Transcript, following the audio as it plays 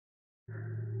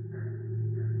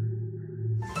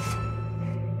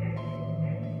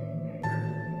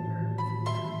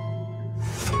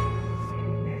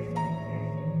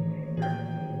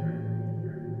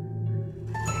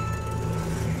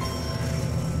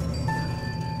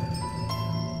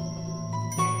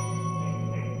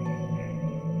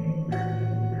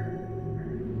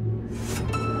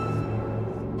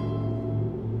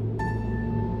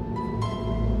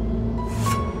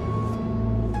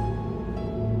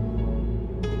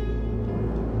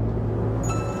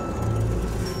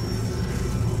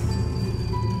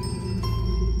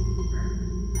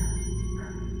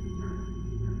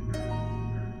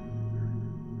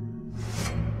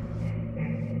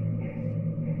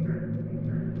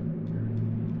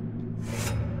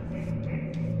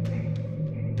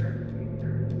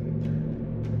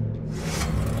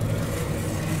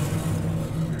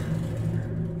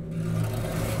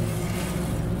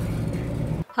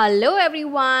Hello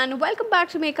everyone, welcome back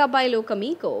to Makeup by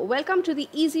Lokamiko. Welcome to the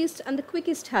easiest and the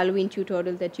quickest Halloween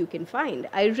tutorial that you can find.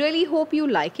 I really hope you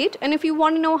like it, and if you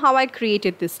want to know how I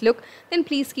created this look, then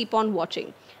please keep on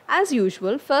watching. As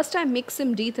usual, first I mix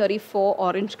some D34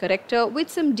 orange corrector with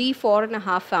some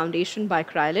D4.5 foundation by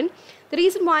Kryolan. The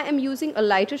reason why I'm using a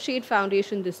lighter shade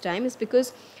foundation this time is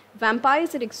because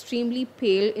vampires are extremely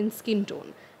pale in skin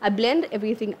tone. I blend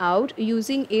everything out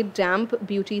using a damp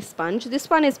beauty sponge. This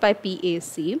one is by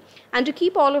PAC. And to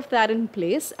keep all of that in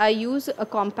place, I use a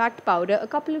compact powder a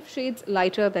couple of shades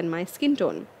lighter than my skin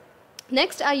tone.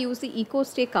 Next, I use the Eco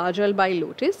Stay Kajal by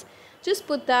Lotus. Just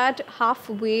put that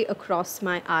halfway across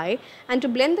my eye. And to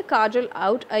blend the kajal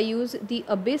out, I use the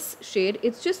Abyss shade.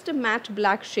 It's just a matte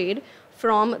black shade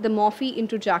from the Morphe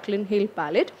into Jaclyn Hill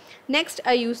palette. Next,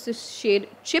 I use this shade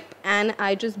Chip and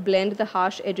I just blend the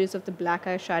harsh edges of the black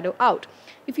eyeshadow out.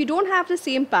 If you don't have the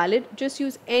same palette, just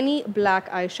use any black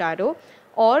eyeshadow,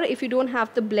 or if you don't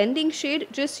have the blending shade,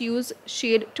 just use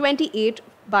shade 28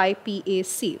 by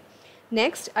PAC.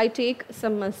 Next, I take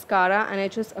some mascara and I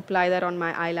just apply that on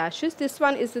my eyelashes. This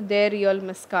one is the They're Real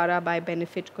Mascara by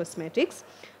Benefit Cosmetics.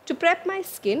 To prep my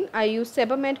skin, I use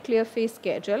Sebamed Clear Face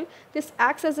Care Gel. This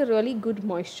acts as a really good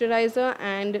moisturizer,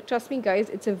 and trust me guys,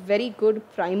 it's a very good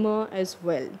primer as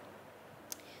well.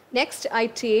 Next, I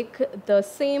take the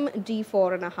same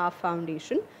D4.5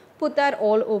 foundation, put that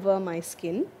all over my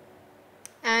skin.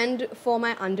 And for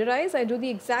my under eyes, I do the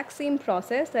exact same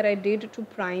process that I did to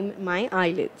prime my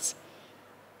eyelids.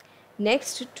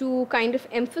 Next, to kind of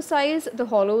emphasize the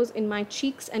hollows in my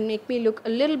cheeks and make me look a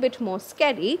little bit more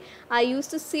scary, I use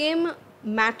the same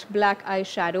matte black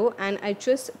eyeshadow and I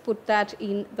just put that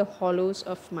in the hollows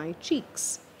of my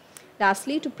cheeks.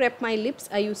 Lastly, to prep my lips,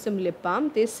 I use some lip balm.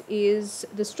 This is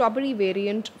the strawberry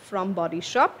variant from Body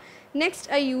Shop.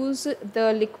 Next, I use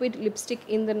the liquid lipstick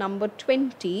in the number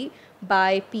 20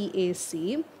 by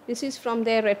PAC. This is from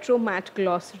their Retro Matte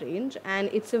Gloss range, and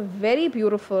it's a very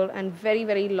beautiful and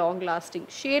very long lasting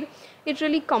shade. It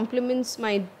really complements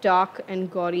my dark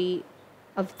and gory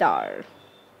avatar.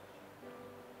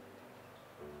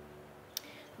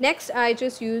 Next, I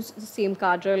just use the same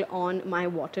kajal on my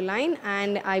waterline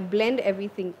and I blend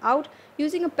everything out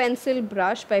using a pencil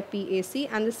brush by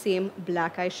PAC and the same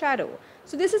black eyeshadow.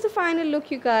 So this is the final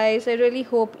look, you guys. I really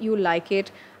hope you like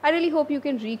it. I really hope you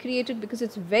can recreate it because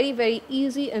it's very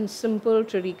easy and simple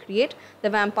to recreate. The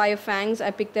vampire fangs,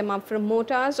 I picked them up from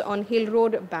Motas on Hill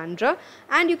Road, Bandra.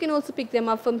 And you can also pick them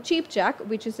up from Cheap Jack,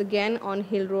 which is again on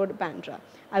Hill Road, Bandra.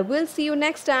 I will see you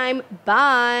next time.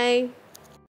 Bye.